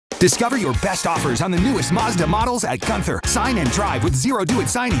Discover your best offers on the newest Mazda models at Gunther. Sign and drive with zero do-it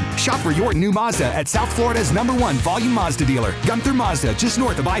signing. Shop for your new Mazda at South Florida's #1 volume Mazda dealer, Gunther Mazda, just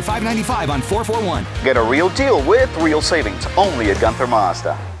north of I-595 on 441. Get a real deal with real savings only at Gunther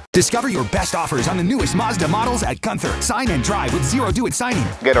Mazda. Discover your best offers on the newest Mazda models at Gunther. Sign and drive with zero do-it signing.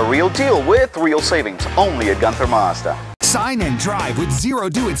 Get a real deal with real savings only at Gunther Mazda. Sign and drive with zero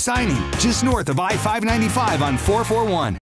do-it signing, just north of I-595 on 441.